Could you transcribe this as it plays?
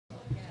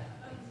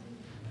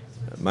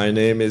My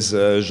name is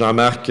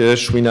Jean-Marc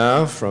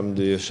Chouinard from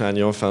the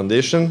Chagnon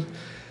Foundation.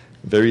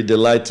 Very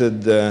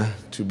delighted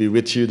to be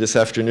with you this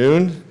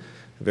afternoon.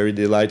 Very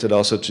delighted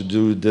also to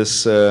do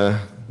this,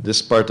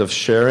 this part of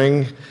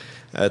sharing.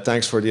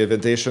 Thanks for the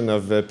invitation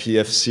of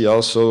PFC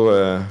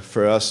also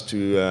for us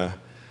to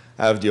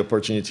have the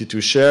opportunity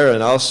to share.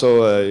 And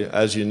also,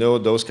 as you know,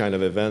 those kind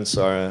of events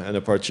are an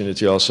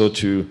opportunity also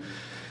to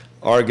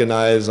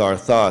organize our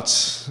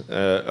thoughts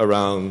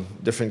around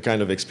different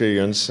kind of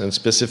experience, and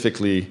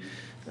specifically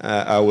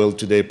I will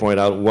today point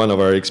out one of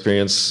our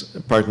experience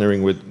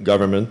partnering with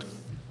government.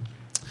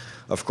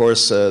 Of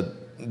course,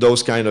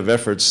 those kind of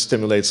efforts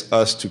stimulates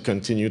us to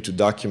continue to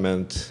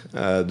document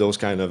those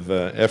kind of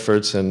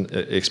efforts and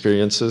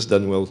experiences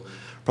that will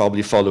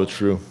probably follow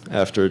through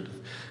after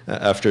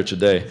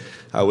today.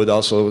 I would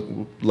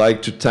also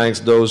like to thank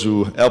those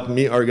who helped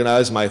me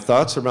organize my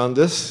thoughts around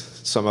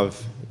this. Some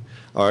of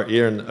are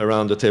here and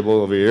around the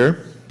table over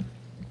here.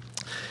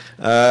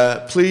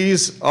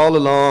 Please, all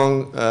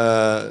along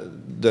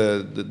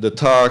the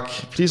talk,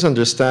 please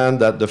understand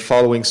that the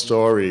following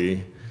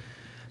story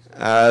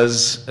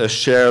has a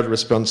shared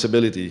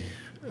responsibility.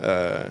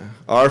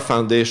 Our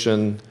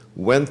foundation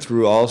went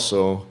through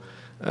also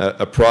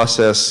a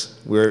process.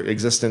 We're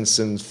existing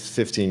since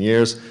 15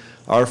 years.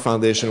 Our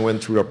foundation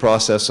went through a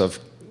process of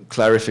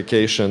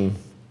clarification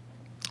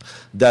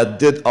that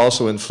did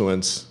also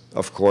influence,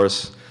 of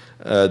course,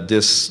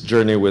 this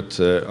journey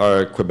with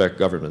our Quebec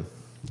government.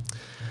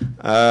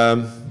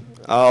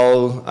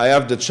 I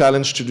have the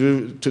challenge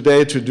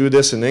today to do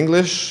this in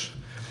English.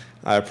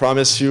 I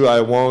promise you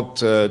I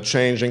won't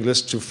change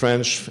English to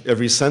French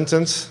every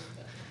sentence.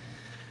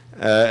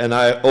 And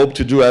I hope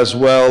to do as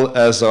well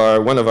as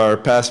one of our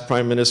past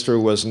prime minister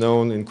was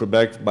known in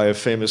Quebec by a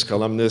famous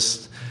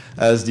columnist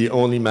as the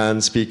only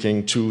man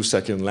speaking 2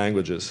 second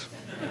languages.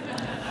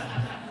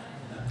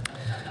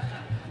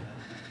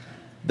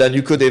 Then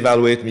you could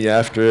evaluate me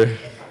after.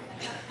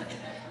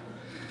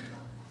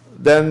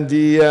 Then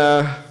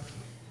the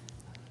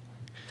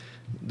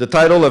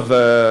title of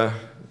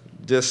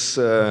this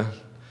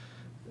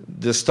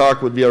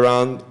talk would be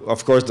around,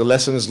 of course, the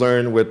lessons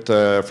learned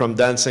from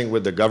dancing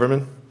with the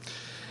government,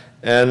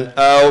 and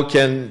how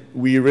can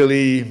we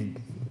really,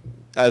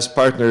 as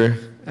partner,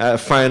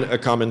 find a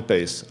common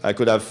pace. I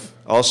could have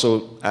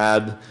also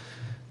add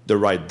the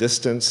right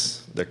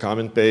distance, the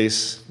common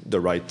pace, the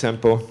right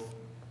tempo.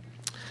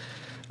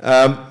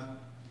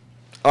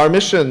 Our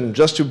mission,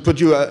 just to put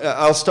you,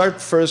 I'll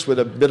start first with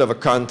a bit of a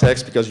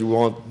context because you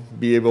won't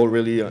be able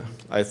really,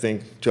 I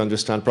think, to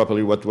understand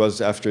properly what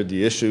was after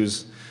the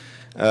issues.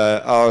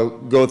 I'll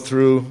go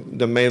through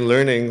the main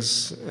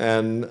learnings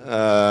and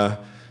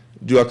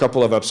do a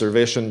couple of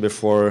observations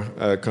before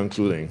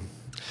concluding.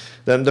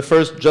 Then the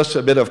first, just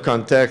a bit of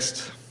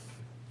context.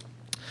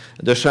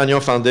 The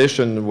Chagnon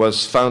Foundation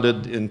was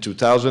founded in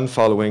 2000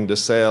 following the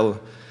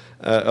sale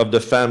of the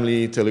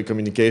family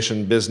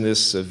telecommunication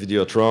business,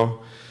 Videotron.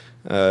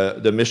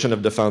 The mission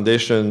of the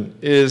foundation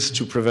is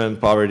to prevent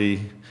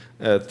poverty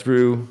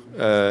through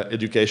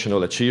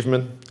educational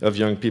achievement of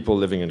young people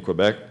living in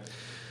Quebec.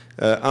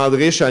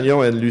 André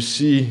Chagnon and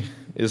Lucie,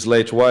 his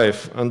late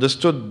wife,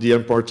 understood the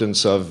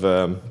importance of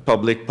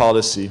public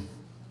policy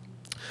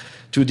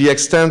to the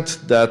extent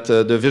that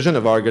the vision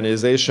of our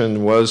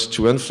organization was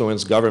to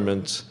influence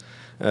government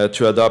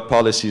to adopt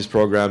policies,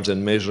 programs,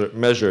 and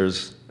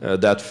measures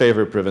that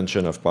favor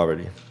prevention of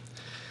poverty.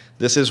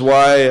 This is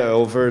why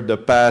over the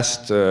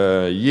past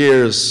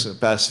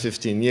past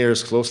 15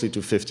 years, closely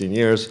to 15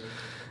 years,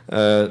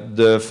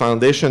 the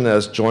foundation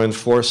has joined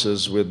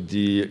forces with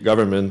the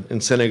government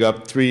in setting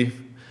up 3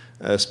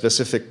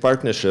 specific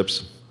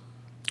partnerships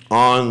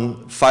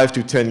on 5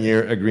 to 10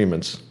 year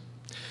agreements.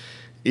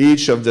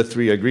 Each of the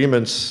 3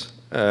 agreements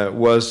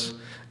was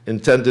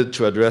intended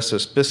to address a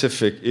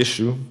specific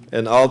issue,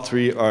 and all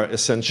 3 are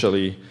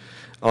essentially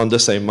on the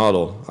same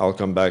model. I'll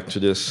come back to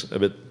this a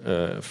bit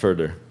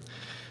further.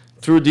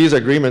 Through these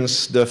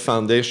agreements, the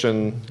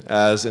foundation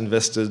has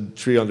invested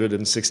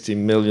 $360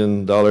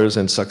 million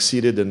and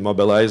succeeded in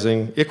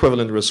mobilizing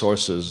equivalent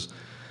resources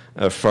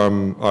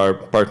from our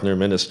partner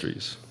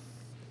ministries.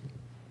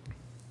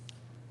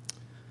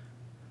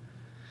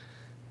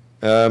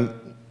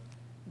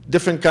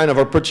 Different kind of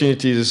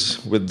opportunities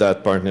with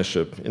that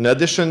partnership. In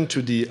addition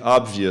to the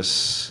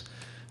obvious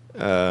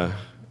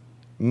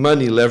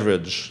money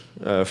leverage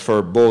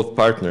for both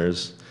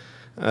partners,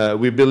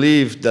 we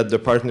believe that the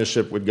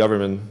partnership with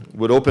government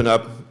would open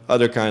up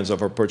other kinds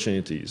of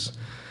opportunities,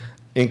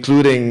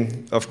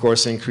 including, of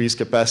course, increased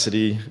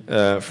capacity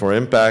for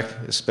impact,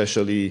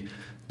 especially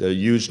the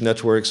huge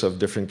networks of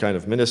different kind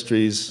of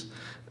ministries,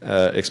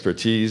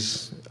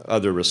 expertise,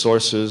 other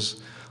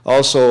resources.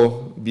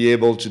 Also, be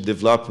able to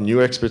develop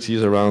new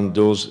expertise around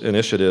those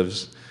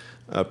initiatives,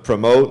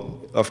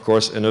 promote, of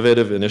course,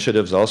 innovative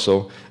initiatives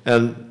also,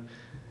 and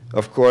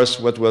of course,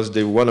 what was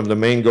one of the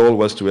main goals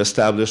was to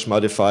establish,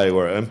 modify,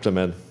 or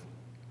implement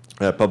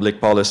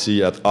public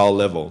policy at all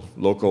levels,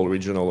 local,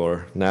 regional,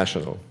 or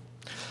national.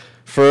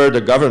 For the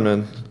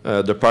government,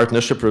 the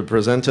partnership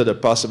represented a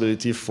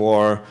possibility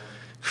for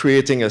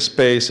creating a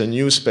space, a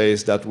new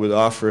space that would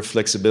offer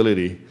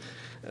flexibility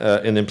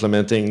in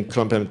implementing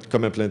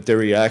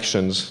complementary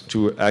actions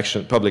to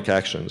public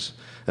actions.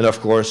 And of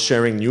course,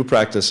 sharing new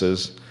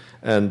practices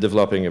and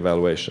developing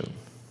evaluation.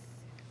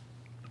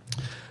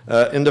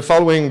 In the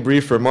following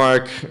brief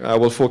remark, I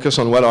will focus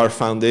on what our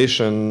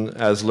foundation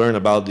has learned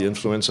about the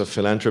influence of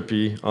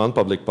philanthropy on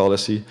public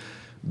policy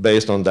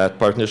based on that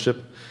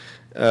partnership.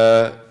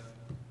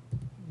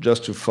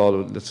 Just to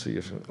follow, let's see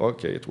if,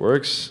 okay, it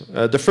works.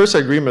 The first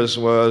agreement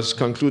was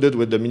concluded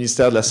with the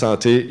Ministère de la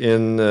Santé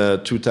in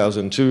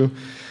 2002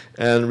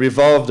 and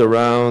revolved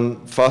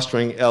around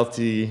fostering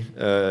healthy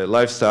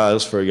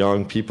lifestyles for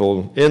young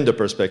people in the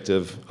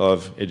perspective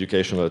of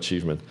educational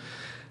achievement.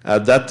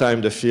 At that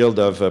time, the field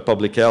of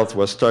public health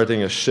was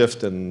starting a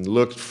shift and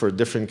looked for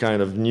different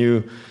kind of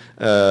new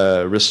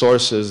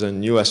resources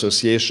and new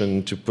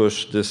association to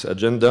push this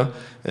agenda.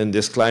 In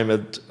this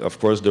climate, of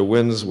course, the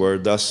winds were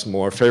thus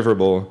more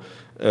favorable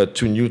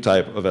to new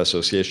type of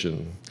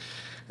association.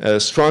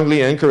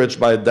 Strongly encouraged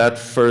by that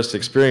first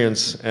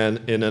experience and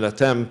in an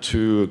attempt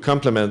to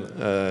complement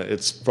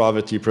its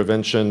poverty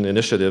prevention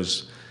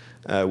initiatives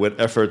with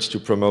efforts to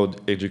promote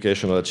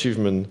educational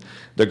achievement,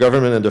 the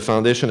government and the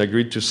foundation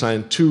agreed to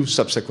sign 2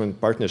 subsequent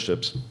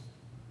partnerships.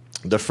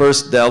 The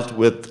first dealt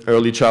with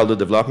early childhood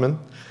development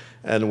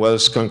and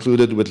was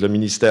concluded with le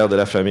Ministère de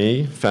la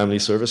Famille, Family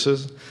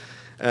Services.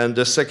 And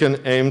the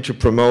second aimed to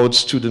promote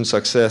student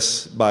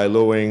success by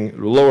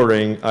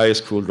lowering high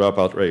school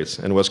dropout rates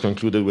and was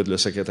concluded with le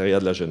Secrétariat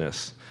de la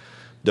Jeunesse.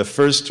 The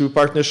first 2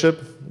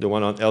 partnerships, the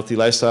one on healthy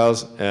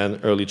lifestyles and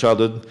early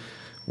childhood,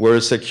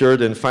 were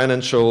secured in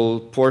financial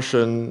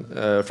portion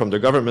from the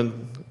government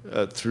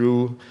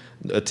through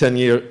a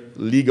 10-year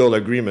legal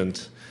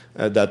agreement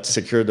that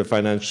secured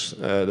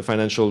the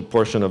financial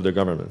portion of the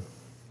government.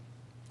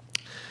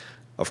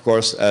 Of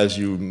course, as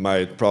you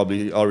might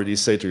probably already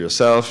say to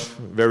yourself,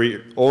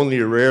 only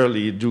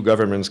rarely do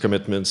government's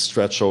commitments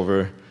stretch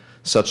over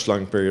such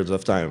long periods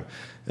of time.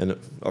 And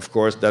of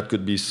course, that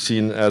could be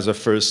seen as a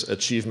first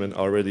achievement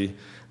already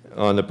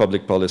on a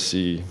public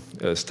policy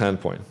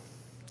standpoint.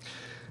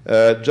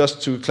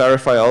 Just to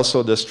clarify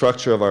also the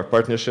structure of our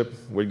partnership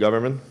with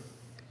government,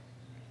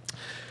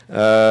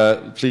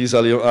 please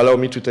allow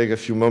me to take a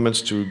few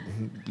moments to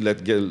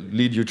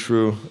lead you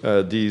through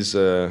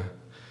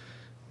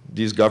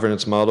these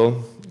governance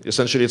model.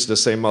 Essentially, it's the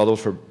same model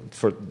for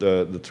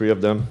the 3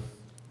 of them.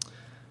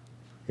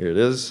 Here it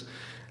is.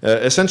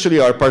 Essentially,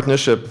 our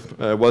partnership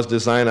was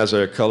designed as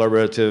a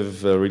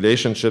collaborative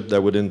relationship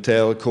that would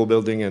entail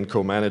co-building and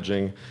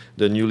co-managing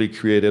the newly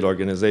created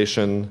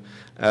organization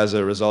as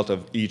a result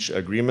of each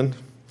agreement.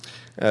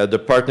 The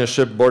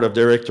partnership board of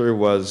directors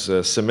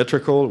was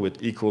symmetrical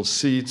with equal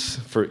seats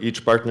for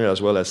each partner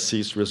as well as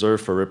seats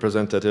reserved for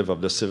representatives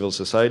of the civil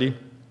society.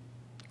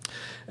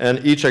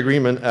 And each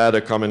agreement had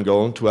a common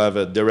goal to have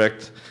a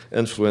direct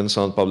influence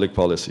on public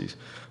policies.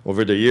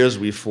 Over the years,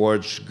 we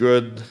forged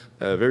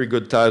very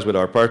good ties with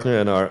our partner,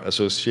 and our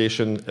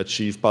association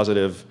achieved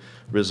positive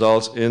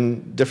results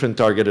in different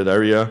targeted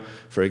areas.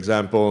 For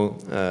example,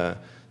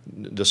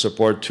 the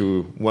support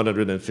to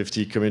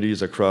 150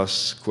 communities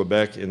across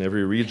Quebec in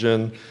every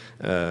region.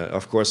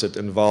 Of course, it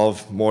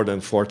involved more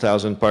than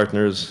 4,000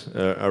 partners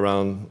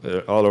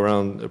all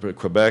around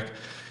Quebec.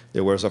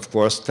 There was, of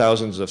course,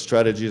 thousands of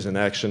strategies and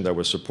action that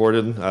were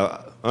supported.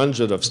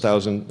 Hundreds of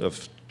thousands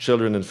of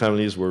children and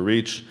families were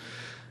reached.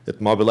 It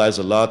mobilized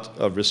a lot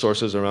of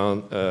resources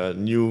around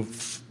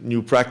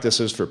new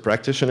practices for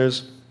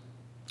practitioners.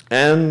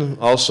 And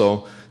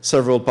also,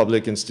 several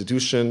public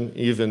institutions,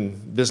 even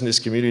business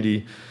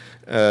community,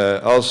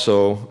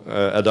 also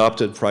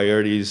adopted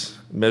priorities,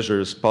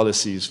 measures,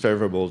 policies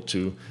favorable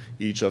to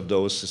each of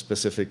those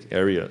specific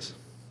areas.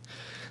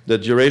 The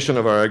duration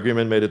of our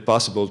agreement made it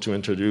possible to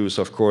introduce,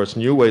 of course,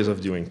 new ways of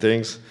doing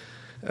things,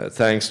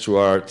 thanks to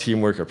our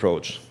teamwork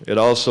approach. It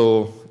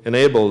also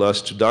enabled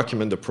us to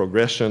document the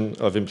progression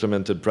of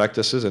implemented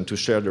practices and to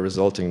share the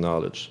resulting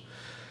knowledge.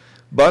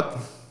 But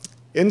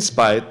in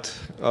spite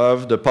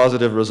of the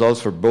positive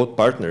results for both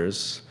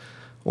partners,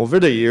 over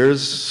the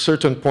years,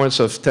 certain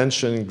points of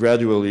tension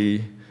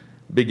gradually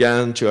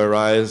began to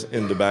arise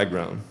in the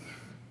background.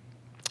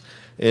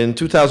 In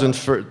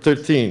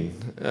 2013,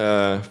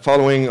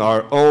 following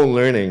our own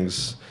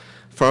learnings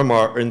from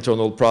our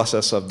internal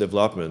process of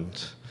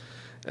development,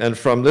 and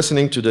from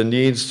listening to the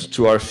needs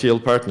to our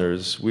field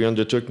partners, we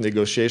undertook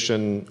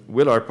negotiation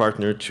with our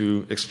partner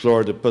to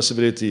explore the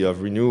possibility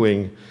of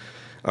renewing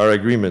our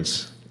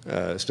agreements,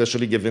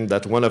 especially given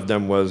that one of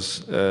them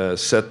was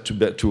set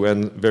to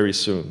end very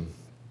soon.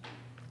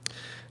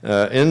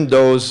 In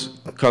those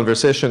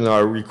conversations,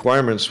 our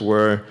requirements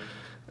were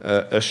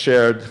a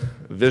shared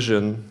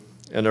vision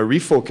and a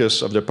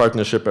refocus of the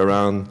partnership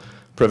around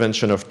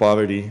prevention of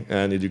poverty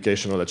and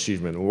educational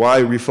achievement.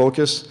 Why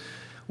refocus?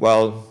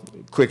 Well,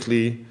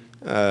 quickly,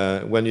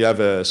 when you have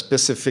a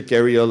specific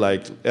area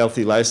like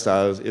healthy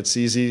lifestyles, it's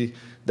easy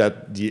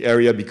that the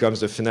area becomes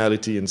the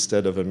finality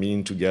instead of a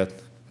mean to get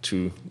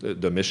to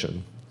the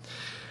mission.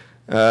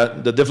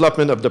 The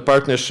development of the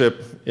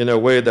partnership in a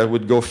way that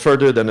would go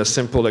further than a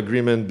simple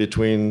agreement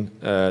between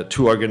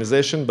two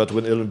organizations, but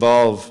would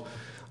involve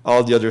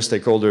all the other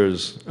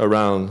stakeholders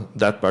around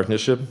that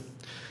partnership.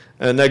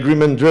 An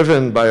agreement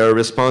driven by our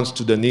response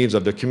to the needs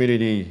of the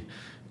community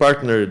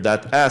partner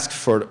that asked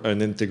for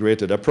an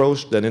integrated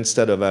approach, that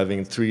instead of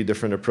having three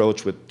different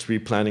approaches with three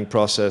planning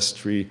process,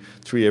 three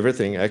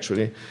everything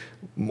actually,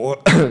 more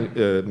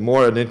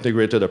an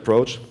integrated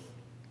approach.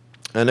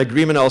 An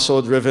agreement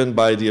also driven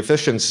by the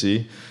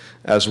efficiency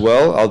as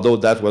well, although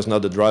that was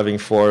not the driving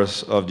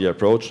force of the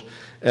approach.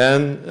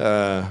 And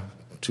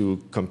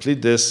to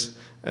complete this,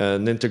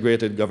 an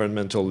integrated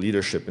governmental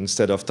leadership.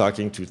 Instead of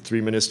talking to three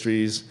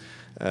ministries,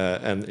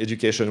 and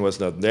education was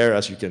not there,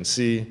 as you can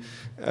see,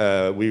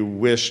 we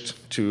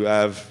wished to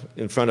have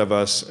in front of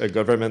us a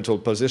governmental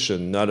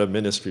position, not a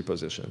ministry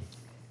position.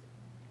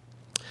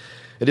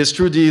 It is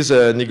through these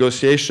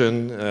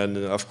negotiations and,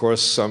 of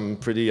course, some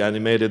pretty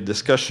animated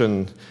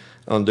discussion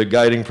on the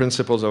guiding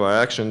principles of our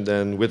action,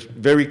 then with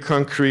very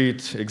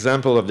concrete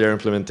example of their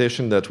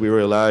implementation that we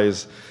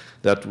realized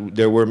that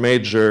there were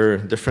major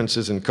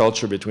differences in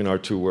culture between our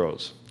two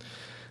worlds.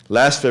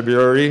 Last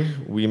February,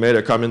 we made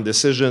a common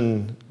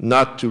decision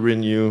not to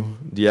renew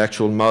the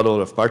actual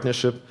model of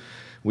partnership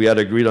we had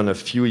agreed on a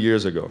few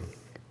years ago.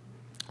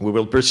 We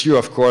will pursue,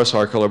 of course,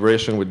 our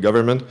collaboration with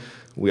government.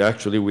 We have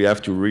to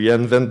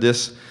reinvent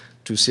this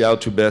to see how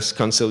to best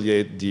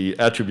conciliate the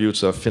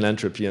attributes of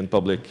philanthropy and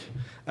public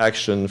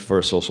action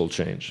for social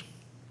change.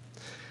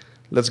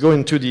 Let's go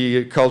into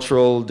the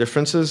cultural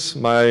differences.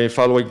 My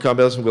following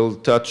comments will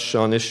touch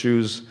on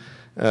issues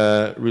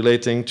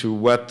relating to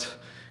what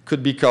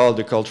could be called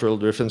the cultural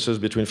differences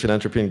between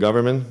philanthropy and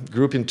government,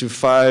 grouped into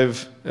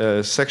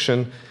 5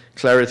 sections: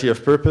 clarity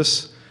of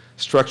purpose,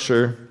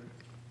 structure,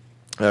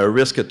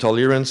 risk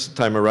tolerance,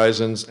 time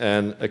horizons,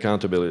 and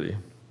accountability.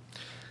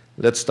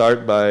 Let's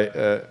start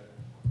by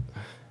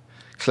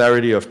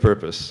clarity of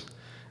purpose.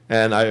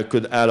 And I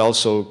could add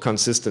also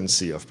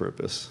consistency of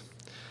purpose.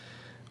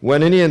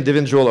 When any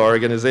individual or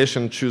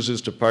organization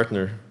chooses to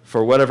partner,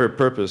 for whatever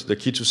purpose, the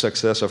key to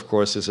success, of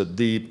course, is a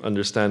deep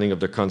understanding of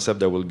the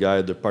concept that will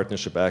guide the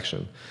partnership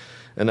action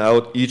and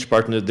how each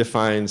partner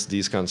defines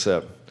these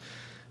concepts.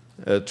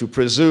 To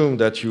presume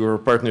that your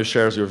partner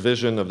shares your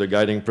vision of the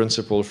guiding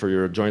principle for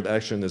your joint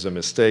action is a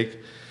mistake.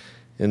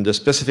 In the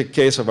specific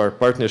case of our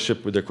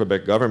partnership with the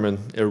Quebec government,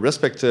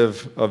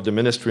 irrespective of the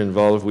ministry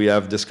involved, we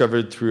have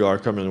discovered through our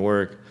common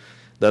work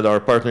that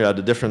our partner had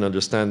a different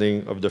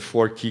understanding of the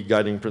 4 key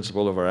guiding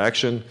principles of our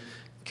action: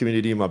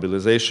 community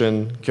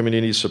mobilization,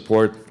 community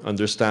support,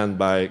 understand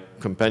by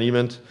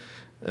accompaniment,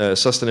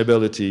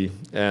 sustainability,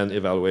 and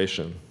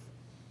evaluation.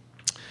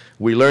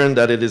 We learned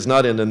that it is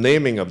not in the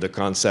naming of the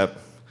concept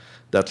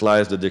that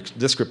lies the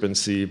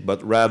discrepancy,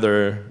 but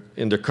rather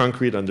in the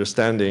concrete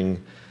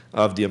understanding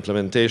of the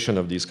implementation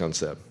of these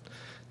concepts.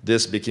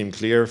 This became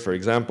clear, for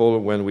example,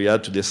 when we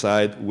had to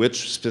decide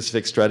which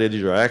specific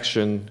strategy or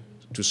action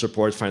to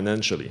support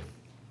financially.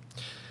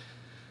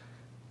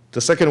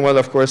 The second one,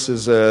 of course,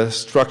 is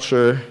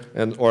structure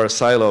or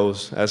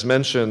silos. As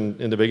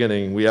mentioned in the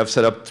beginning, we have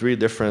set up 3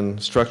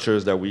 different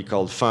structures that we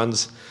call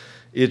funds,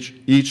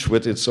 each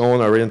with its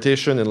own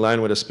orientation in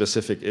line with a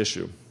specific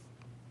issue.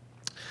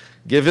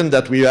 Given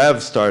that we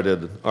have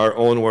started our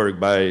own work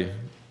by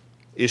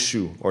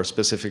issue or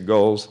specific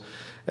goals,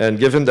 and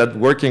given that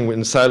working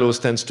in silos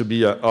tends to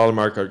be a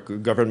hallmark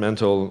of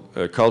governmental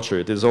culture,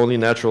 it is only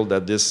natural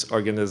that this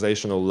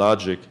organizational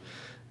logic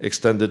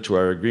extended to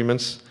our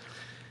agreements.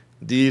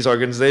 These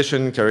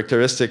organization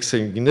characteristics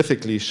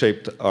significantly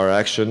shaped our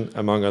action,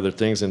 among other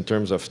things, in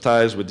terms of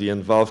ties with the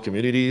involved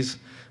communities,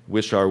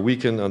 which are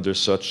weakened under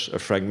such a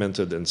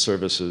fragmented and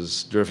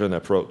services-driven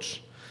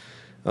approach.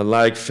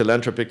 Unlike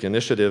philanthropic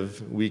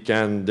initiative, we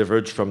can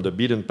diverge from the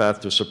beaten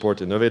path to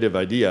support innovative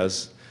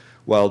ideas,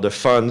 while the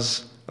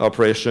funds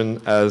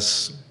operation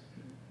as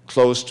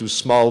close to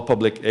small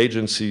public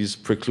agencies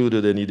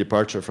precluded any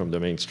departure from the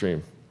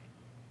mainstream.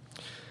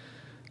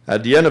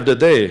 At the end of the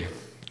day,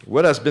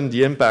 what has been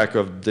the impact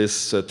of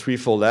this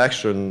threefold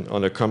action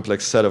on a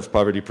complex set of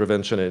poverty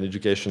prevention and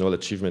educational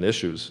achievement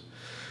issues?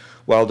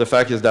 Well, the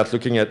fact is that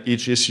looking at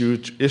each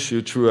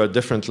issue through a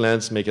different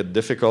lens make it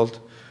difficult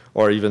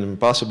or even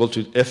impossible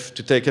to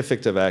take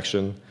effective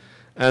action,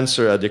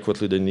 answer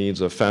adequately the needs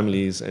of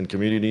families and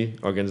community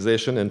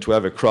organizations, and to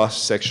have a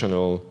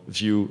cross-sectional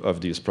view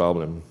of these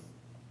problems.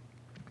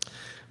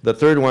 The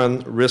third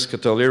one, risk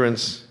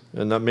tolerance,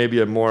 and that may be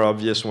a more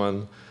obvious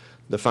one.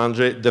 The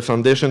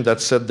foundation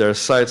that set their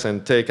sights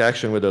and take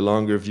action with a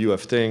longer view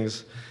of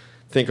things,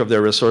 think of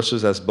their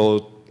resources as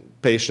both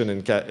patient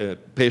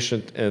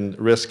and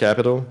risk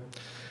capital.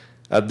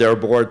 At their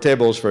board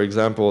tables, for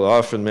example,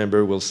 often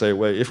members will say,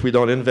 well, if we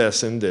don't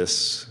invest in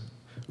this,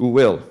 who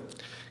will?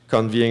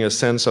 Conveying a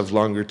sense of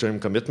longer-term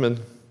commitment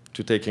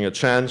to taking a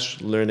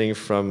chance, learning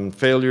from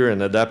failure,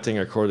 and adapting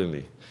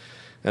accordingly.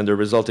 And the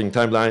resulting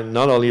timeline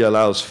not only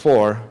allows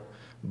for,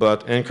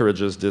 but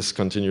encourages this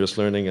continuous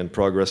learning and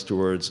progress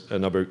towards a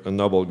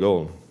noble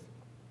goal.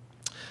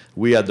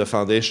 We at the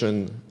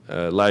foundation,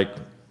 like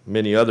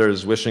many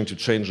others wishing to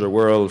change the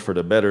world for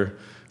the better,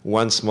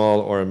 one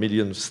small or a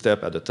medium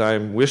step at a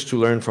time, wish to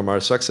learn from our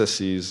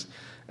successes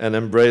and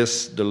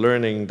embrace the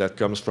learning that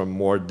comes from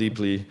more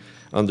deeply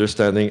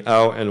understanding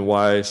how and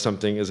why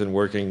something isn't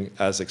working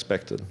as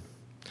expected.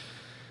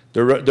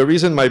 The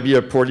reason might be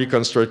a poorly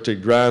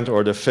constructed grant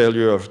or the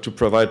failure to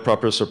provide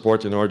proper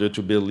support in order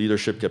to build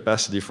leadership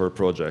capacity for a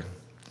project.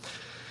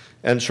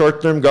 And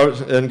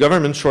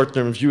government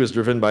short-term view is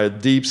driven by a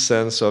deep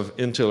sense of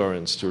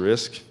intolerance to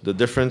risk. The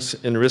difference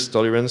in risk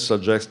tolerance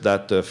suggests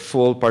that the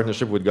full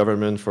partnership with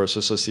government for a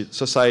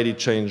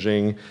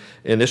society-changing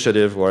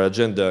initiative or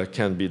agenda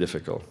can be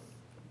difficult.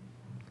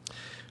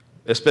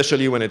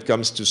 Especially when it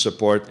comes to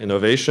support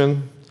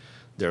innovation.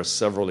 There are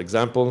several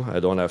examples. I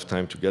don't have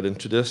time to get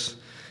into this.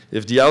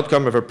 If the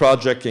outcome of a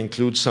project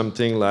includes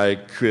something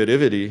like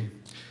creativity,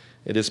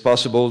 it is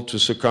possible to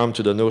succumb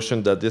to the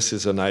notion that this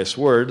is a nice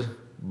word,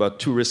 but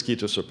too risky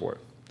to support.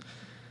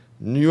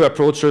 New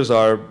approaches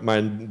are,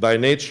 by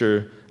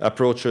nature,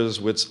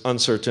 approaches with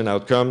uncertain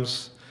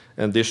outcomes,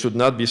 and they should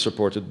not be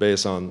supported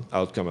based on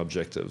outcome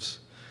objectives.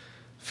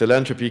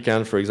 Philanthropy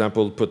can, for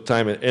example, put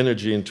time and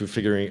energy into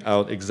figuring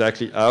out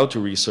exactly how to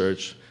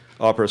research,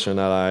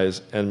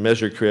 operationalize, and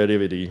measure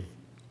creativity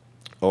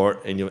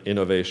or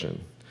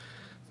innovation.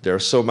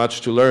 There's so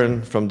much to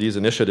learn from these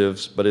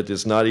initiatives, but it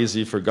is not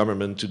easy for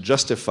government to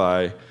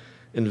justify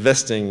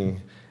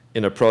investing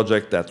in a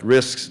project that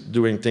risks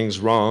doing things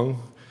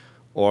wrong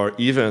or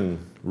even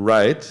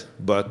right,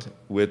 but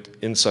with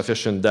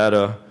insufficient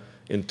data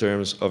in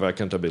terms of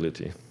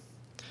accountability.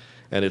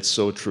 And it's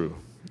so true.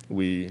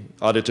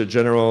 Auditor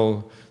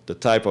General, the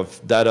type of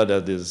data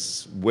that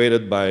is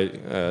weighted by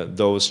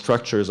those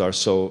structures are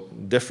so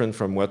different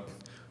from what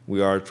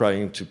we are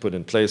trying to put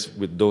in place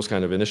with those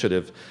kind of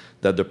initiatives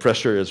that the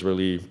pressure is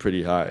really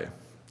pretty high,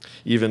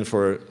 even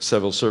for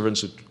civil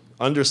servants who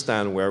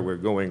understand where we're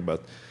going,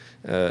 but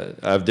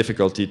have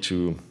difficulty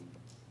to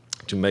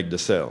make the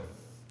sale.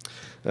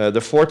 The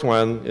fourth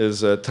one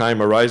is time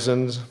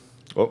horizons.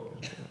 Oh,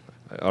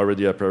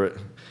 already up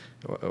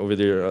over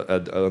there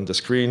on the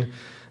screen.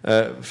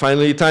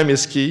 Finally, time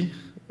is key.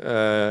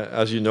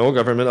 As you know,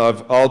 government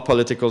of all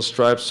political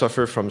stripes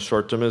suffer from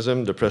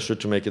short-termism, the pressure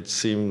to make it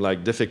seem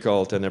like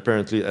difficult and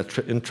apparently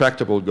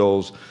intractable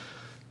goals,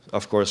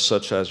 of course,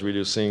 such as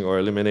reducing or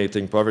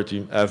eliminating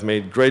poverty, have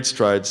made great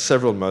strides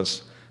several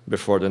months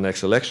before the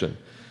next election.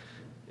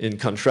 In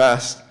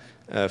contrast,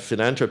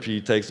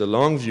 philanthropy takes the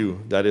long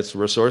view that its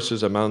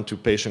resources amount to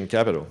patient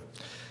capital.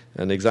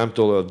 An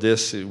example of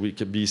this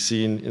could be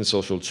seen in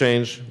social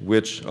change,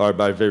 which are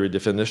by very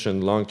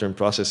definition long-term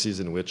processes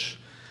in which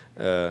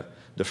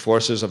the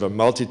forces of a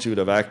multitude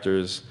of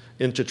actors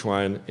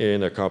intertwine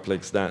in a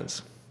complex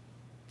dance.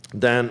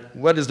 Then,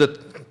 what is the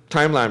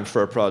timeline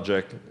for a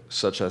project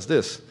such as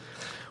this?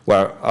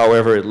 Well,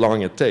 however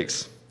long it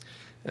takes.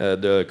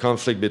 The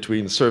conflict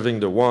between serving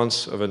the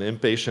wants of an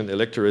impatient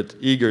electorate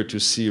eager to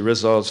see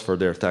results for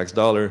their tax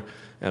dollar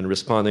and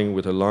responding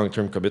with a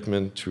long-term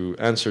commitment to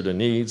answer the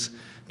needs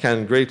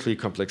can greatly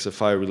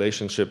complexify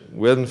relationship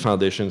when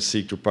foundations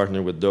seek to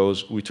partner with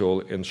those who toil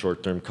in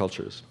short-term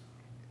cultures.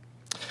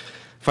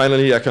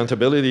 Finally,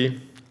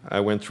 accountability. I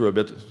went through a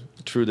bit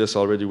through this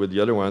already with the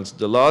other ones.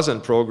 The laws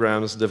and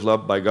programs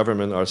developed by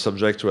government are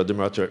subject to a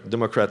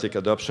democratic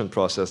adoption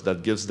process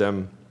that gives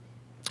them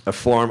a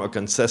form of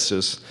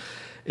consensus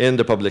in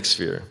the public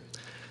sphere.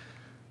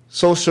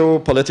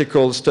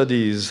 Socio-political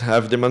studies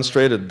have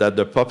demonstrated that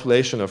the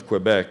population of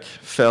Quebec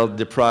felt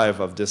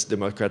deprived of this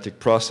democratic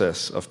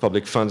process of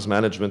public funds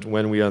management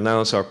when we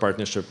announced our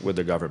partnership with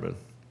the government.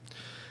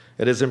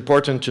 It is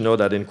important to know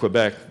that in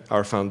Quebec,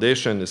 our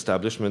foundation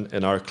establishment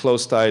and our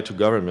close tie to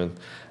government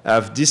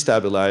have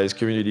destabilized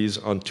communities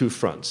on two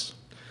fronts.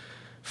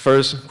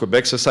 First,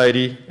 Quebec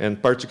society,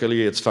 and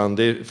particularly its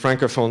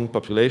francophone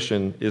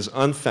population, is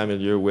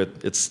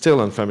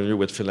still unfamiliar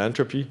with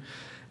philanthropy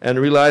and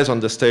relies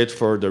on the state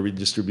for the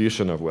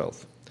redistribution of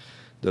wealth.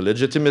 The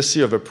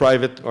legitimacy of a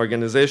private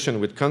organization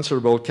with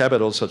considerable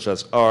capital such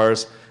as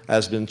ours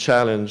has been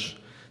challenged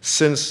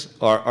since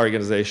our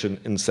organization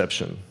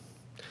inception.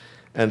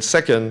 And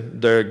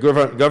second, the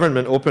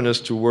government openness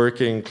to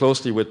working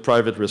closely with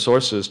private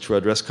resources to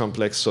address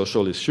complex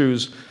social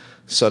issues,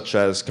 such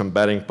as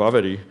combating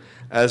poverty,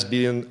 has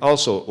been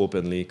also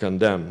openly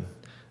condemned,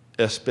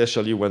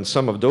 especially when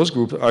some of those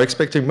groups are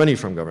expecting money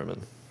from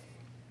government.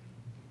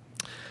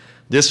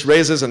 This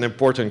raises an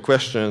important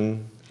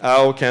question: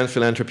 how can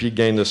philanthropy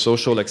gain the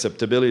social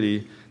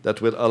acceptability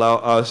that would allow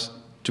us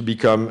to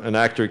become an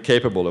actor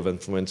capable of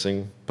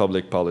influencing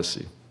public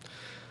policy?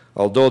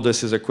 Although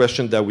this is a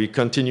question that we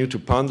continue to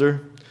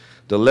ponder,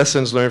 the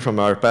lessons learned from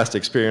our past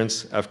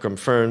experience have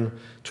confirmed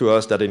to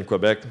us that in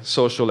Quebec,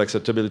 social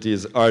acceptability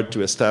is hard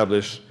to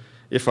establish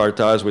if our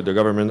ties with the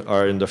government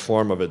are in the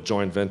form of a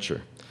joint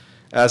venture,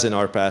 as in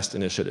our past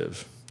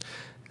initiative.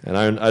 And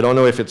I don't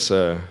know if it's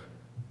a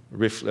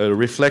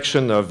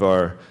reflection of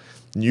our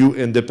new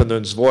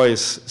independence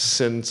voice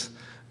since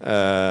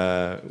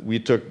we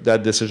took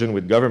that decision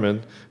with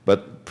government,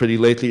 but pretty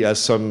lately, as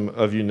some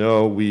of you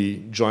know,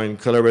 we joined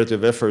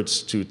collaborative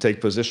efforts to take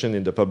position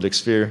in the public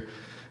sphere,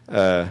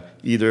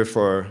 either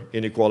for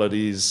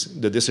inequalities,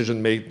 the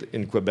decision made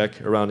in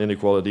Quebec around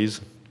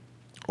inequalities,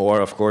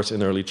 or of course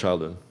in early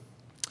childhood.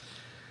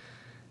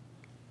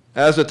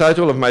 As the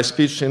title of my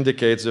speech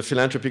indicates, the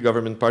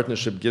philanthropy-government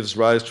partnership gives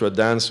rise to a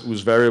dance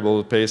whose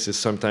variable pace is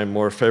sometimes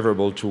more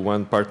favorable to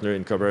one partner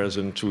in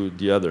comparison to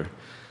the other.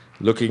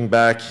 Looking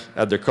back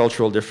at the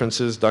cultural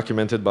differences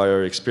documented by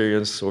our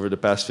experience over the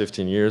past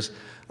 15 years,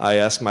 I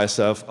ask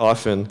myself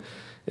often,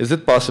 is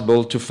it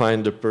possible to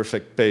find the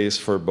perfect pace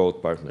for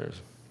both partners?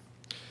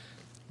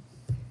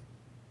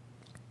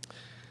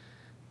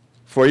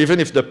 For even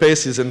if the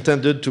pace is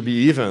intended to be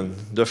even,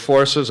 the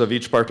forces of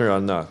each partner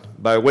are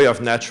not. By way of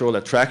natural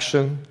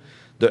attraction,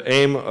 the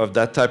aim of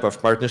that type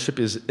of partnership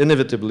is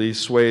inevitably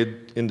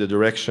swayed in the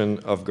direction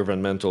of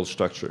governmental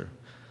structure.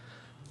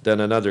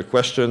 Then another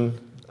question,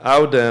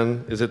 how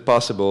then is it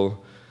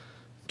possible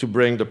to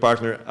bring the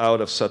partner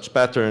out of such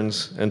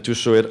patterns and to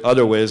show it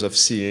other ways of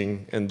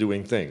seeing and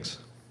doing things?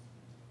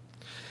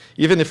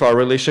 Even if our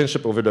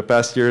relationship over the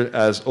past year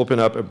has opened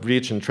up a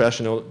breach in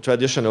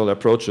traditional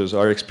approaches,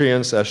 our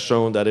experience has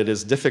shown that it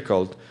is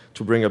difficult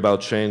to bring about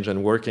change,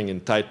 and working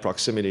in tight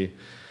proximity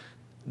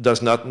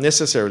does not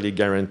necessarily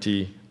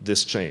guarantee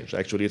this change.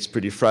 Actually, it's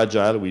pretty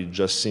fragile. We've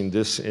just seen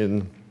this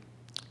in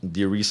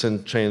the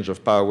recent change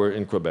of power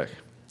in Quebec.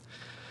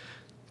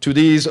 To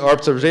these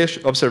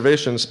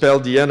observations spell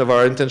the end of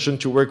our intention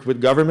to work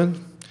with government?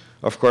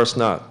 Of course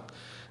not.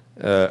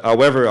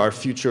 However, our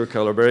future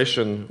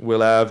collaboration will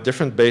have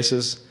different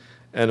bases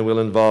and will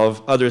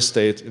involve other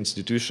state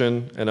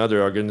institutions and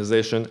other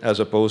organizations as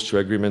opposed to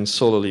agreements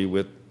solely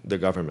with the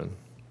government.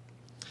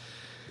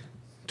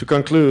 To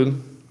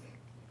conclude,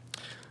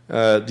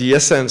 the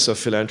essence of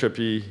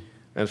philanthropy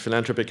and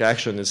philanthropic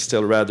action is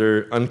still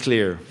rather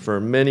unclear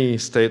for many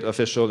state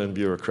officials and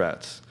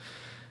bureaucrats.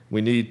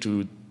 We need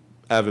to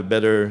have a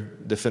better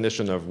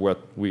definition of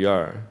what we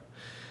are.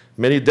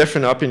 Many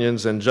different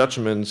opinions and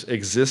judgments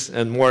exist,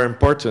 and more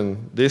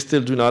important, they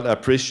still do not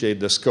appreciate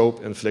the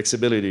scope and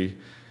flexibility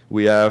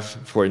we have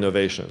for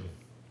innovation.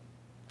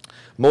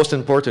 Most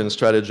important,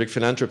 strategic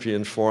philanthropy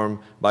informed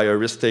by a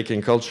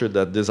risk-taking culture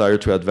that desires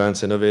to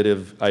advance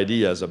innovative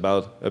ideas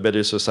about a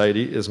better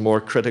society is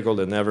more critical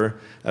than ever,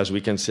 as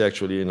we can see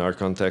actually in our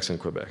context in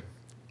Quebec.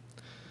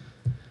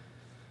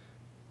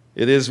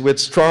 It is with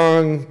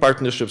stronger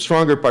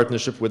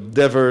partnership with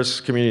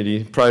diverse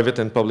community, private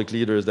and public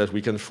leaders, that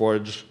we can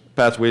forge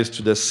pathways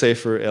to the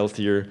safer,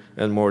 healthier,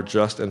 and more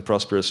just and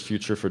prosperous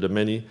future for the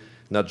many,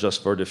 not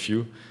just for the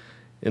few.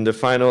 In the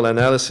final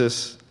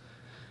analysis,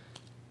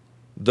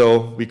 though,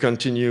 we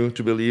continue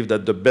to believe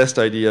that the best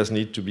ideas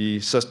need to be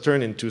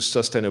turned into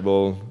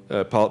sustainable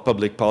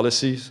public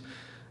policies,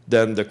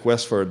 then the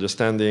quest for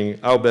understanding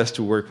how best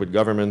to work with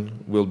government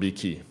will be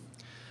key.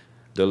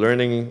 The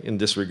learning in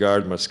this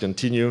regard must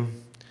continue.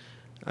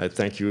 I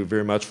thank you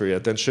very much for your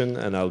attention,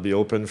 and I'll be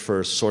open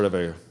for sort of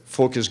a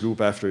focus group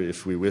after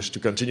if we wish to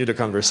continue the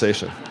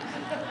conversation.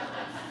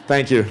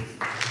 Thank you.